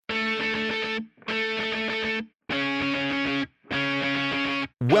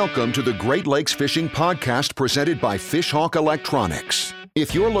Welcome to the Great Lakes Fishing Podcast presented by Fishhawk Electronics.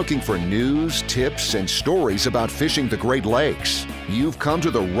 If you're looking for news, tips, and stories about fishing the Great Lakes, you've come to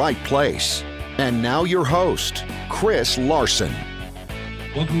the right place. And now your host, Chris Larson.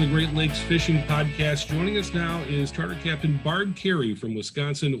 Welcome to the Great Lakes Fishing Podcast. Joining us now is Charter Captain Barb Carey from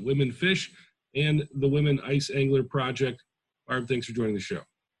Wisconsin Women Fish and the Women Ice Angler Project. Barb, thanks for joining the show.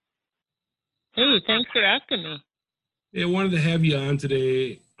 Hey, thanks for asking me. Yeah, I wanted to have you on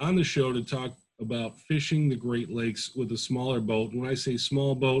today on the show to talk about fishing the Great Lakes with a smaller boat. When I say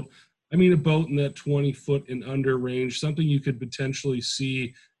small boat, I mean a boat in that 20-foot and under range, something you could potentially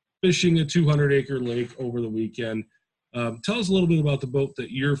see fishing a 200-acre lake over the weekend. Tell us a little bit about the boat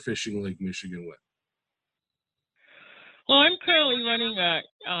that you're fishing Lake Michigan with. Well, I'm currently running a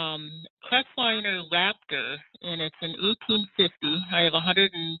Crestliner Raptor, and it's an 1850. I have a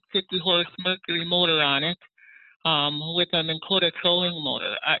 150-horse Mercury motor on it. With a Minn Kota trolling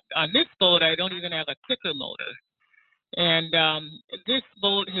motor. On this boat, I don't even have a kicker motor. And this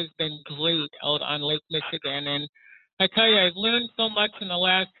boat has been great out on Lake Michigan. And I tell you, I've learned so much in the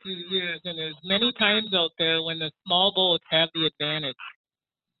last few years, and there's many times out there when the small boats have the advantage.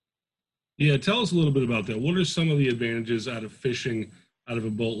 Yeah, tell us a little bit about that. What are some of the advantages out of fishing out of a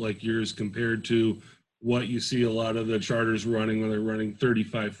boat like yours compared to what you see a lot of the charters running when they're running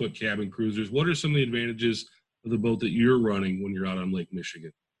 35-foot cabin cruisers? What are some of the advantages of the boat that you're running when you're out on Lake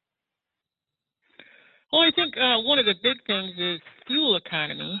Michigan? Well, I think one of the big things is fuel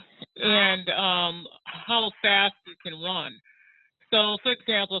economy and how fast you can run. So, for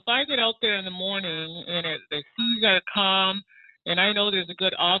example, if I get out there in the morning and the seas are calm and I know there's a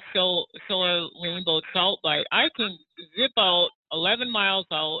good offshore rainbow trout bite, I can zip out 11 miles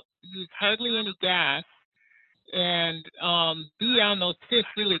out, use hardly any gas, and be on those fish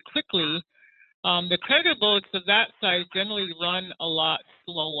really quickly. The charter boats of that size generally run a lot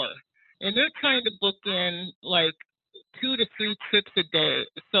slower, and they're trying to book in like 2 to 3 trips a day.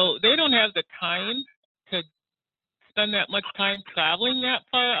 So they don't have the time to spend that much time traveling that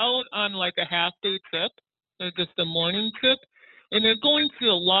far out on like a half-day trip or just a morning trip, and they're going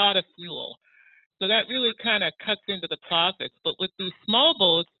through a lot of fuel. So that really kind of cuts into the profits. But with these small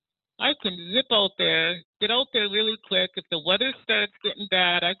boats, I can zip out there, get out there really quick. If the weather starts getting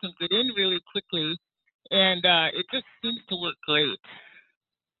bad, I can get in really quickly, and it just seems to work great.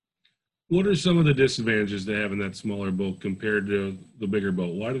 What are some of the disadvantages to having that smaller boat compared to the bigger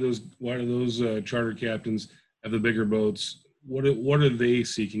boat? Why do those charter captains have the bigger boats? What are they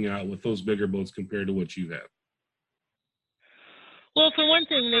seeking out with those bigger boats compared to what you have? Well, for one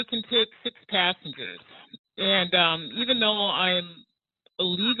thing, they can take 6 passengers, and even though I'm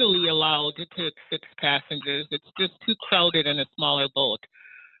legally allowed to take 6 passengers, it's just too crowded in a smaller boat.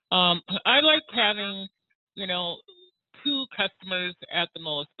 I like having, 2 customers at the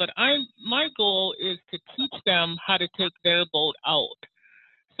most, but my goal is to teach them how to take their boat out.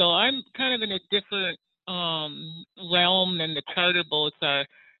 So I'm kind of in a different realm than the charter boats are.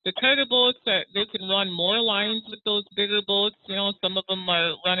 The charter boats, they can run more lines with those bigger boats. Some of them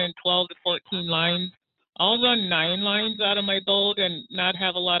are running 12 to 14 lines. I'll run 9 lines out of my boat and not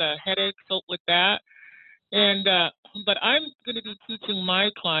have a lot of headaches with that. And but I'm going to be teaching my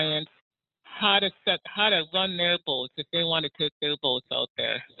clients how to run their boats if they want to take their boats out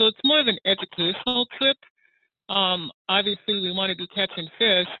there. So it's more of an educational trip. Obviously, we want to be catching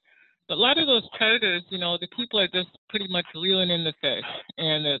fish, but a lot of those charters, the people are just pretty much reeling in the fish.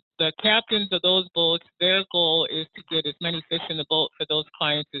 And the captains of those boats, their goal is to get as many fish in the boat for those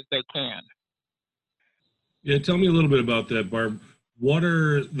clients as they can. Yeah, tell me a little bit about that, Barb. What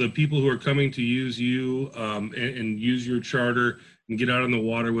are the people who are coming to use you and use your charter and get out on the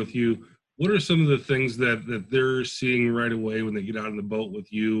water with you? What are some of the things that they're seeing right away when they get out on the boat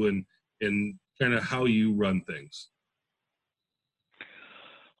with you and kind of how you run things?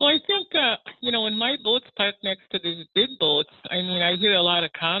 Well, I think, when my boat's parked next to these big boats, I hear a lot of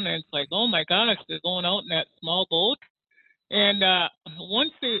comments like, oh my gosh, they're going out in that small boat. And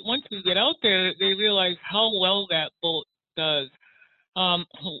once we get out there, they realize how well that boat does.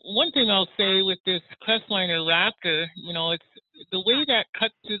 One thing I'll say with this Crestliner Raptor, it's the way that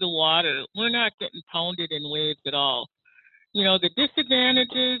cuts through the water. We're not getting pounded in waves at all. The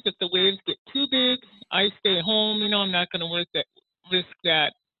disadvantages, if the waves get too big, I stay home. I'm not going to risk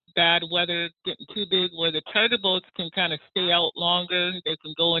that bad weather getting too big, where the charter boats can kind of stay out longer. They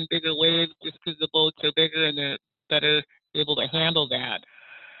can go in bigger waves just because the boats are bigger and they're better able to handle that.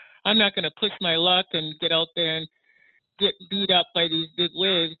 I'm not going to push my luck and get out there and get beat up by these big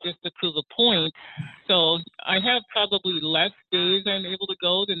waves just to prove a point. So I have probably less days I'm able to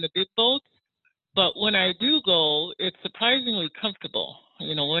go than the big boats. But when I do go, it's surprisingly comfortable.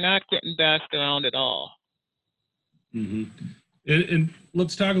 We're not getting bashed around at all. Mm-hmm. And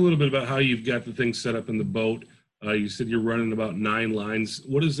let's talk a little bit about how you've got the thing set up in the boat. You said you're running about 9 lines.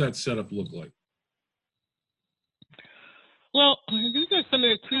 What does that setup look like? Well, these are some of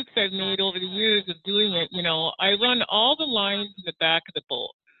the tweaks I've made over the years of doing it. I run all the lines in the back of the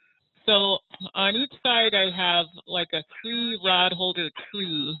boat. So on each side, I have like a 3-rod holder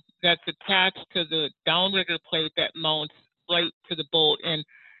tree that's attached to the downrigger plate that mounts right to the boat. And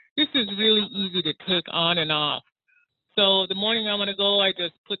this is really easy to take on and off. So the morning I'm going to go, I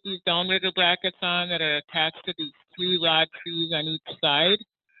just put these downrigger brackets on that are attached to these 3-rod trees on each side.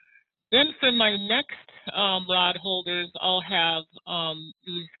 Then for my next rod holders, I'll have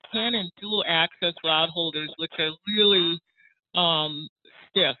these Cannon dual access rod holders, which are really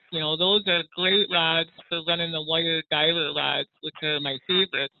stiff. Those are great rods for running the wire diver rods, which are my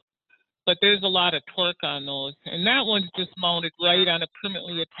favorites. But there's a lot of torque on those. And that one's just mounted right on a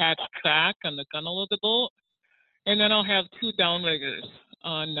permanently attached track on the gunnel of the boat. And then I'll have 2 downriggers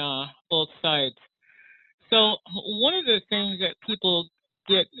on both sides. So one of the things that people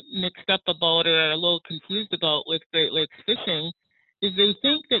get mixed up about or are a little confused about with Great Lakes fishing is they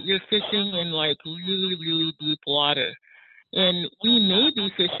think that you're fishing in like really, really deep water. And we may be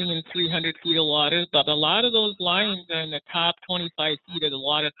fishing in 300 feet of water, but a lot of those lines are in the top 25 feet of the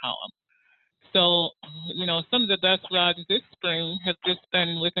water column. So, some of the best rods this spring have just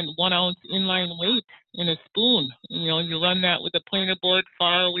been with a 1 ounce inline weight in a spoon. You run that with a planer board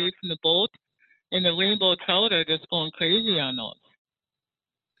far away from the boat, and the rainbow trout are just going crazy on those.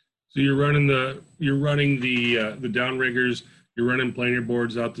 So you're running the downriggers, you're running planer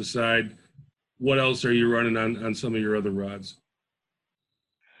boards out the side. What else are you running on some of your other rods?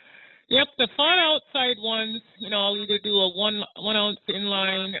 Yep, the far outside ones, I'll either do a 1 ounce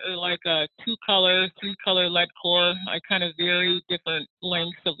inline or like a 2-color, 3-color lead core. I kind of vary different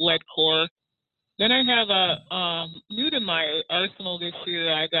lengths of lead core. Then I have new to my arsenal this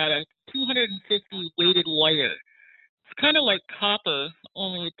year, I got a 250 weighted wire. It's kind of like copper,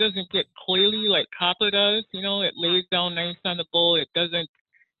 only it doesn't get coily like copper does. It lays down nice on the boat.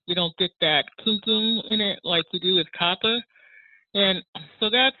 You don't get that kinking in it like you do with copper. And so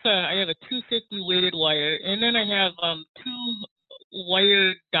I have a 250 weighted wire, and then I have 2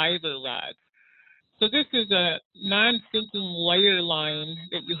 wire diver rods. So this is a non-sinking wire line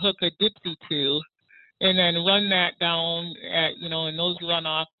that you hook a dipsy to, and then run that down at, and those run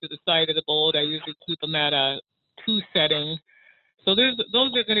off to the side of the boat. I usually keep them at a 2 setting. So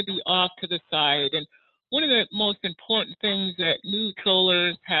those are going to be off to the side. And one of the most important things that new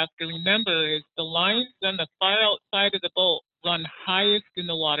trollers have to remember is the lines on the far outside of the boat run highest in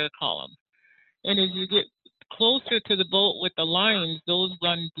the water column. And as you get closer to the boat with the lines, those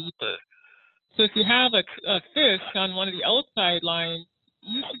run deeper. So if you have a fish on one of the outside lines,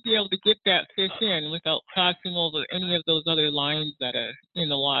 you should be able to get that fish in without crossing over any of those other lines that are in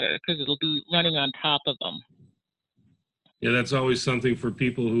the water, because it'll be running on top of them. Yeah, that's always something for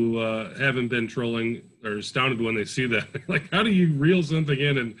people who haven't been trolling or astounded when they see that. Like, how do you reel something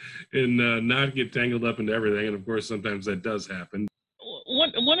in and not get tangled up into everything? And of course, sometimes that does happen.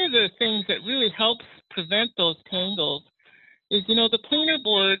 One of the things that really helps prevent those tangles is, the planer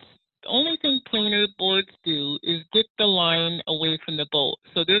boards. The only thing planer boards do is get the line away from the boat.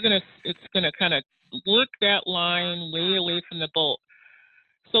 So it's gonna kind of work that line way away from the boat.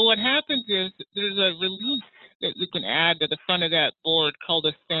 So what happens is there's a release that you can add to the front of that board called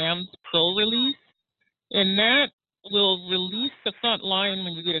a SAMS Pro release, and that will release the front line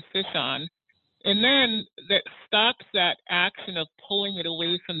when you get a fish on, and then that stops that action of pulling it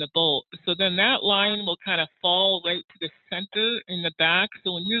away from the boat. So then that line will kind of fall right to the center in the back.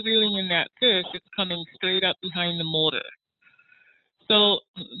 So when you're reeling in that fish, it's coming straight up behind the motor. So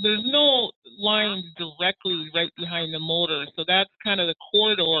there's no lines directly right behind the motor. So that's kind of the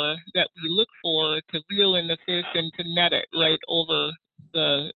corridor that we look for to reel in the fish and to net it right over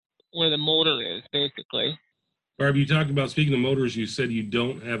where the motor is, basically. Barb, you talked about, speaking of motors, you said you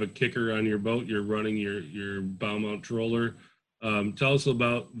don't have a kicker on your boat. You're running your bow mount troller. Tell us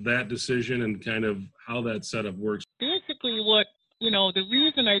about that decision and kind of how that setup works. Basically the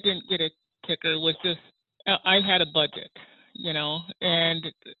reason I didn't get a kicker was just I had a budget. And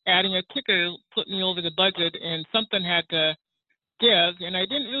adding a kicker put me over the budget, and something had to give, and I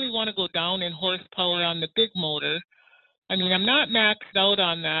didn't really want to go down in horsepower on the big motor. I mean, I'm not maxed out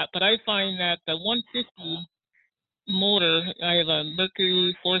on that, but I find that the 150 motor, I have a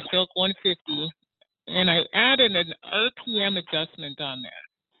Mercury 4-stroke 150, and I added an RPM adjustment on there.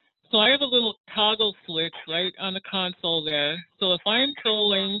 So I have a little toggle switch right on the console there. So if I'm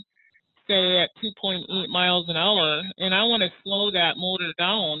trolling, say, at 2.8 miles an hour, and I want to slow slow that motor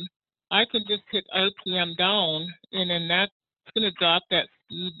down, I can just hit RPM down, and then that's going to drop that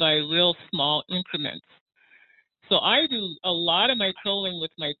speed by real small increments. So I do a lot of my trolling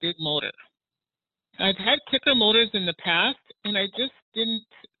with my big motor. I've had kicker motors in the past, and I just didn't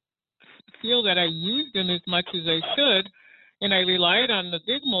feel that I used them as much as I should, and I relied on the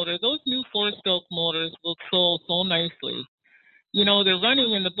big motor. Those new 4-stroke motors will troll so nicely. You know, they're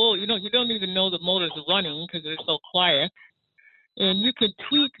running in the boat. You don't even know the motor's running because they're so quiet. And you could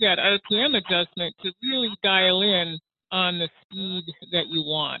tweak that RPM adjustment to really dial in on the speed that you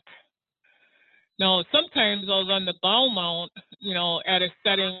want. Now, sometimes I'll run the bow mount, at a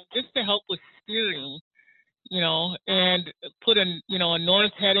setting just to help with steering, and put a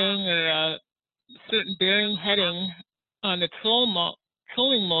north heading or a certain bearing heading on the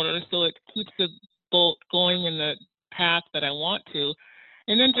trolling motor so it keeps the boat going in the path that I want to.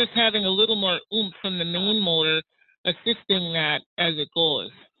 And then just having a little more oomph from the main motor assisting that as it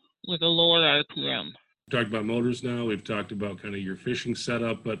goes with a lower RPM. We've talked about motors now. We've talked about kind of your fishing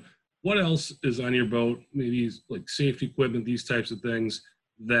setup, but what else is on your boat? Maybe like safety equipment, these types of things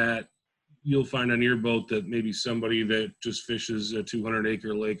that you'll find on your boat that maybe somebody that just fishes a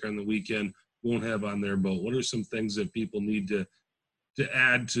 200-acre lake on the weekend won't have on their boat. What are some things that people need to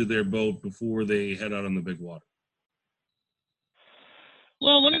add to their boat before they head out on the big water?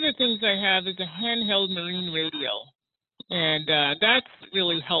 Well, one of the things I have is a handheld marine radio, and that's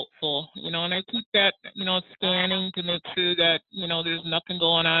really helpful, and I keep that, scanning to make sure that, there's nothing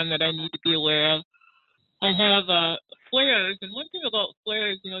going on that I need to be aware of. I have flares, and one thing about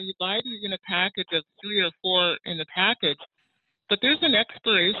flares, you buy these in a package of 3 or 4 in the package, but there's an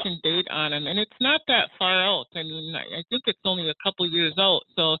expiration date on them, and it's not that far out. I mean, I think it's only a couple years out,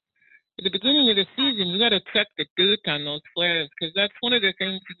 so at the beginning of the season, you got to check the date on those flares because that's one of the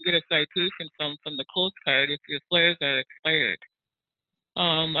things you can get a citation from the Coast Guard if your flares are expired.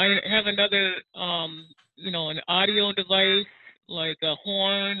 I have another, an audio device like a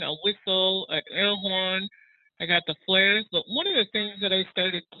horn, a whistle, an air horn. I got the flares, but one of the things that I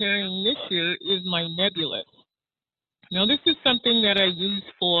started carrying this year is my nebulous. Now, this is something that I use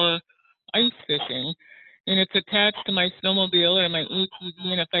for ice fishing. And it's attached to my snowmobile or my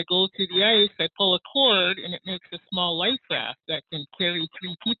ATV, and if I go to the ice, I pull a cord, and it makes a small life raft that can carry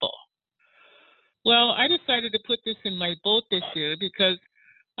 3 people. Well, I decided to put this in my boat this year because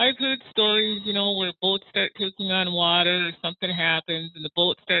I've heard stories, where boats start taking on water or something happens and the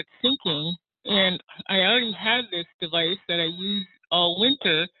boat starts sinking, and I already had this device that I use all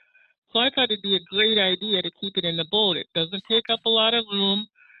winter, so I thought it'd be a great idea to keep it in the boat. It doesn't take up a lot of room.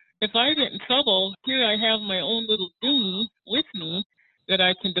 If I get in trouble, here I have my own little dinghy with me that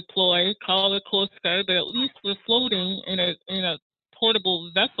I can deploy, call the Coast Guard, but at least we're floating in a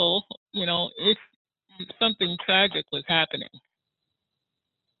portable vessel, if something tragic was happening.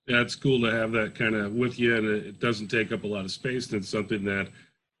 Yeah, it's cool to have that kind of with you, and it doesn't take up a lot of space, and it's something that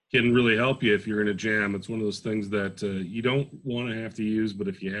can really help you if you're in a jam. It's one of those things that you don't want to have to use, but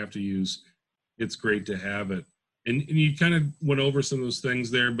if you have to use, it's great to have it. And you kind of went over some of those things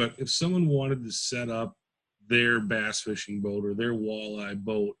there, but if someone wanted to set up their bass fishing boat or their walleye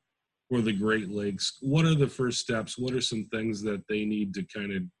boat for the Great Lakes, what are the first steps? What are some things that they need to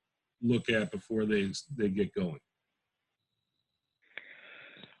kind of look at before they get going?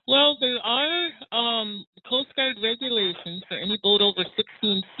 Well, there are Coast Guard regulations for any boat over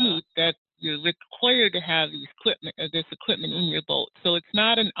 16 feet that you're required to have this equipment in your boat. So it's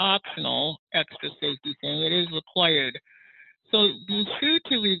not an optional extra safety thing. It is required. So be sure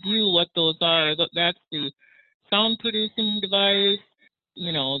to review what those are. That's the sound producing device,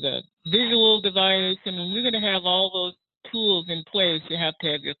 the visual device. I mean, you're going to have all those tools in place. You have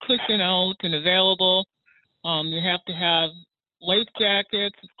to have your cushion out and available. You have to have life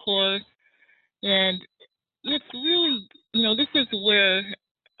jackets, of course. And it's really, this is where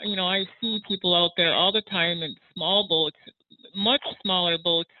I see people out there all the time in small boats, much smaller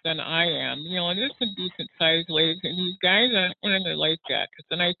boats than I am, and there's some decent sized waves, and these guys aren't wearing their life jackets.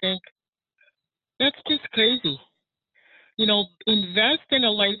 And I think that's just crazy. Invest in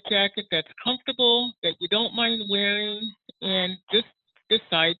a life jacket that's comfortable, that you don't mind wearing, and just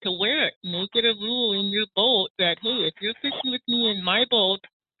decide to wear it. Make it a rule in your boat that, hey, if you're fishing with me in my boat,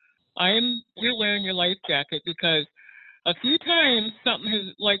 you're wearing your life jacket, because a few times something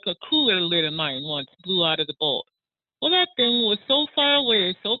has, like a cooler lid of mine once blew out of the boat. Well, that thing was so far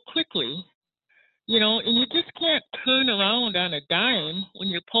away so quickly, and you just can't turn around on a dime when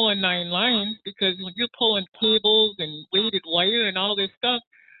you're pulling 9 lines, because when you're pulling cables and weighted wire and all this stuff,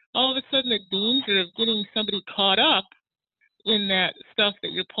 all of a sudden the danger of getting somebody caught up in that stuff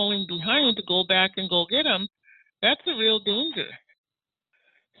that you're pulling behind to go back and go get them, that's a real danger.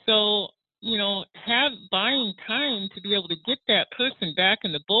 So, buying time to be able to get that person back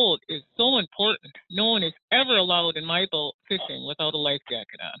in the boat is so important. No one is ever allowed in my boat fishing without a life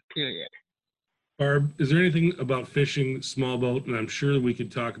jacket on, period. Barb, is there anything about fishing small boat, and I'm sure we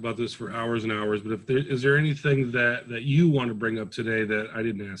could talk about this for hours and hours, but is there anything that you want to bring up today that I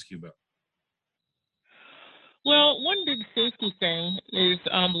didn't ask you about? Well, one big safety thing is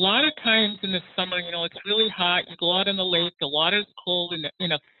a lot of times in the summer, it's really hot. You go out on the lake, the water's cold,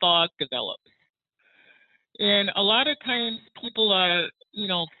 and a fog develops. And a lot of times people are,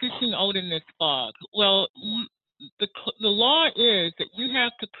 fishing out in this fog. Well, the law is that you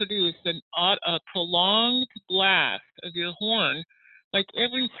have to produce a prolonged blast of your horn like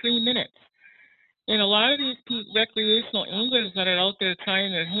every 3 minutes. And a lot of these recreational anglers that are out there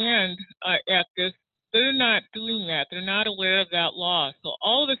trying their hand at this, they're not doing that. They're not aware of that law. So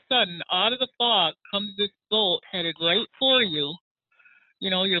all of a sudden, out of the fog comes this boat headed right for you.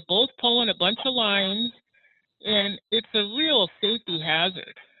 You're both pulling a bunch of lines, and it's a real safety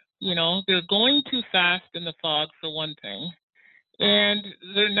hazard. They're going too fast in the fog, for one thing, and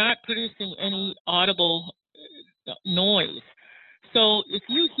they're not producing any audible noise. So if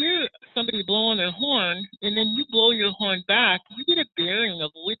you hear somebody blowing their horn and then you blow your horn back, you get a bearing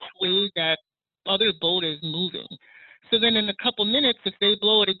of which way that other boat is moving. So then in a couple minutes, if they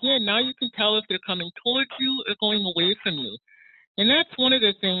blow it again, now you can tell if they're coming towards you or going away from you. And that's one of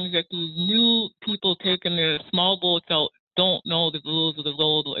the things that these new people taking their small boats out don't know the rules of the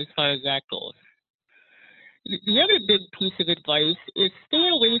road as far as that goes. The other big piece of advice is stay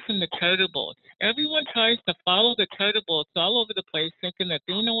away from the charter boats. Everyone tries to follow the charter boats all over the place thinking that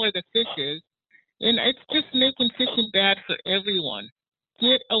they know where the fish is, and it's just making fishing bad for everyone.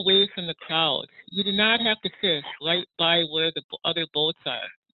 Get away from the crowds. You do not have to fish right by where the other boats are.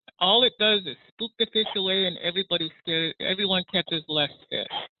 All it does is spook the fish away, and everybody's scared. Everyone catches less fish.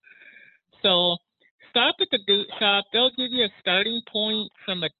 So stop at the bait shop. They'll give you a starting point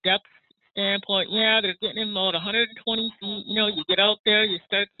from a depth standpoint. Yeah, they're getting in about 120 feet. You get out there, you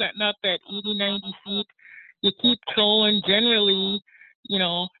start setting up at 80, 90 feet. You keep trolling generally,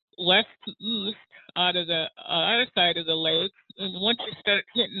 west to east out of the other side of the lake. And once you start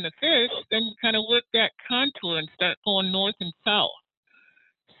hitting the fish, then you kind of work that contour and start going north and south.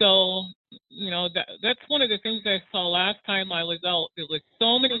 So, that's one of the things I saw last time I was out. There was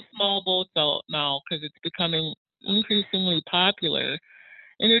so many small boats out now because it's becoming increasingly popular.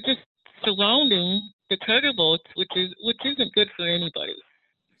 And they're just surrounding the charter boats, which isn't good for anybody.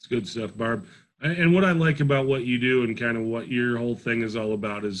 It's good stuff, Barb. And what I like about what you do and kind of what your whole thing is all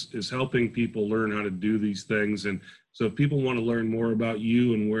about is helping people learn how to do these things. And so if people want to learn more about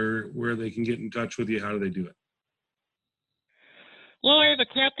you and where they can get in touch with you, how do they do it? Well, I have a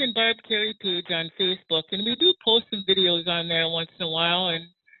Captain Barb Carey page on Facebook, and we do post some videos on there once in a while. And,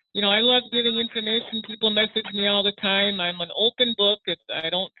 I love giving information. People message me all the time. I'm an open book. I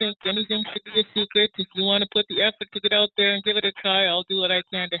don't think anything should be a secret. If you want to put the effort to get out there and give it a try, I'll do what I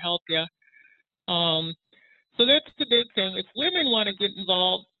can to help you. So that's the big thing. If women want to get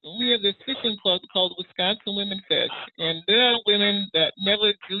involved, we have this fishing club called Wisconsin Women Fish, and there are women that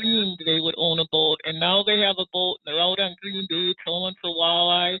never dreamed they would own a boat, and now they have a boat. They're out on Green Bay trolling for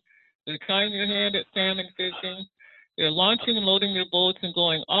walleye. They're trying their hand at salmon fishing. They're launching and loading their boats and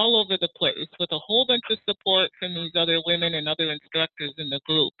going all over the place with a whole bunch of support from these other women and other instructors in the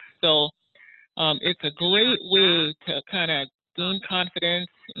group. So it's a great way to kind of gain confidence,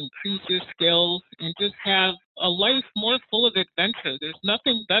 increase your skills, and just have a life more full of adventure. There's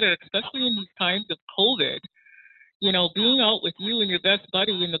nothing better, especially in these times of COVID, being out with you and your best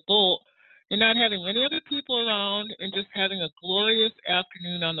buddy in the boat and not having any other people around and just having a glorious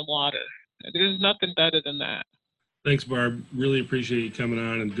afternoon on the water. There's nothing better than that. Thanks, Barb. Really appreciate you coming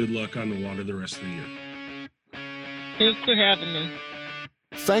on, and good luck on the water the rest of the year. Thanks for having me.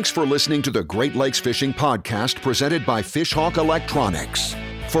 Thanks for listening to the Great Lakes Fishing Podcast presented by Fishhawk Electronics.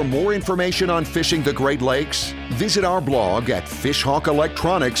 For more information on fishing the Great Lakes, visit our blog at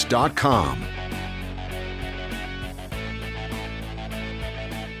fishhawkelectronics.com.